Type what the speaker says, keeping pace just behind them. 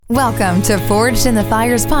Welcome to Forged in the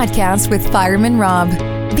Fires podcast with Fireman Rob.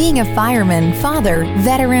 Being a fireman, father,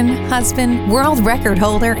 veteran, husband, world record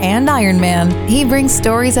holder, and Ironman, he brings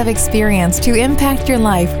stories of experience to impact your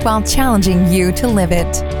life while challenging you to live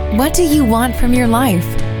it. What do you want from your life?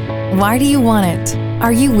 Why do you want it?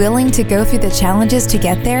 Are you willing to go through the challenges to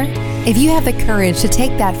get there? If you have the courage to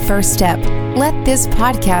take that first step, let this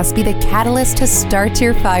podcast be the catalyst to start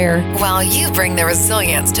your fire, while you bring the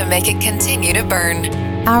resilience to make it continue to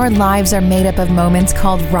burn. Our lives are made up of moments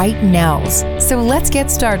called right nows. So let's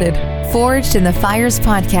get started. Forged in the Fires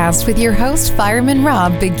podcast with your host, Fireman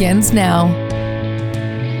Rob, begins now.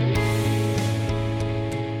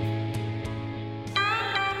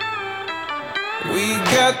 We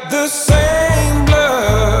got the same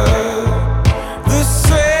blood,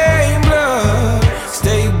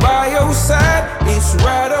 stay by your side, it's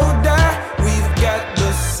ride or die, we've got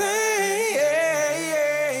the same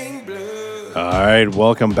blood. All right,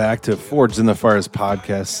 welcome back to Forged in the Fires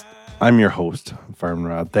podcast. I'm your host, Fireman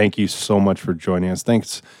Rob. Thank you so much for joining us.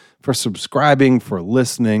 Thanks for subscribing, for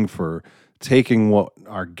listening, for taking what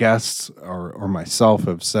our guests or myself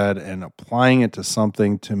have said and applying it to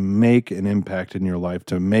something to make an impact in your life,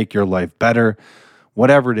 to make your life better.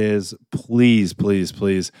 Whatever it is, please,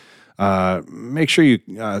 make sure you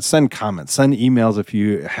send comments, send emails if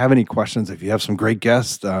you have any questions, if you have some great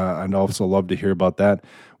guests. I'd also love to hear about that.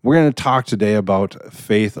 We're going to talk today about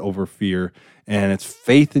faith over fear, and it's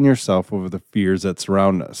faith in yourself over the fears that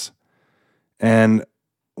surround us. And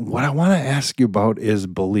what I want to ask you about is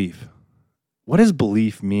belief. What does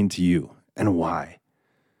belief mean to you and why?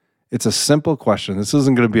 It's a simple question. This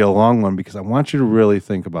isn't going to be a long one because I want you to really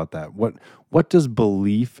think about that. What does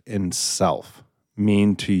belief in self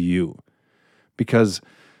mean to you? Because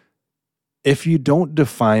if you don't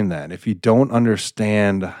define that, if you don't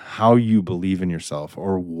understand how you believe in yourself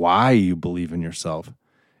or why you believe in yourself,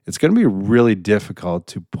 it's going to be really difficult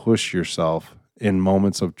to push yourself in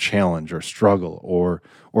moments of challenge or struggle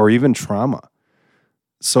or even trauma.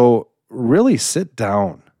 So really sit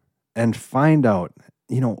down and find out,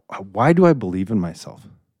 why do I believe in myself?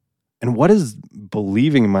 And what does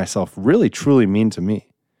believing in myself really truly mean to me?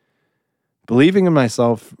 Believing in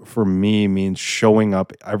myself for me means showing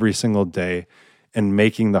up every single day and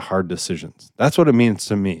making the hard decisions. That's what it means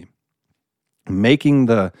to me. Making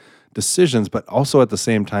the decisions, but also at the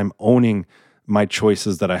same time owning my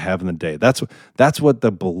choices that I have in the day. That's what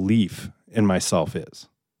the belief in myself is.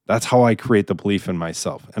 That's how I create the belief in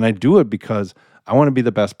myself. And I do it because I want to be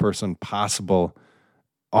the best person possible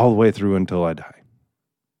all the way through until I die.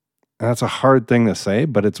 And that's a hard thing to say,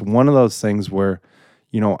 but it's one of those things where,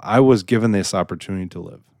 I was given this opportunity to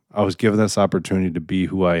live. I was given this opportunity to be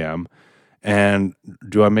who I am. And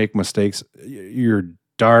do I make mistakes? You're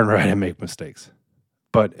darn right I make mistakes.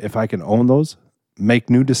 But if I can own those, make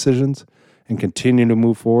new decisions, and continue to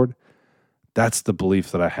move forward, that's the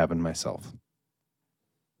belief that I have in myself.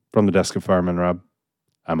 From the desk of Fireman Rob,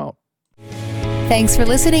 I'm out. Thanks for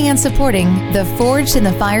listening and supporting the Forged in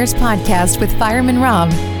the Fires podcast with Fireman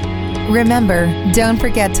Rob. Remember, don't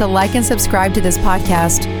forget to like and subscribe to this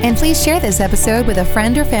podcast, and please share this episode with a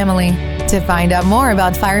friend or family. To find out more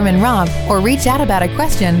about Fireman Rob or reach out about a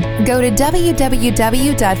question, go to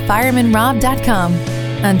www.firemanrob.com.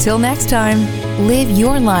 Until next time, live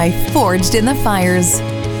your life forged in the fires.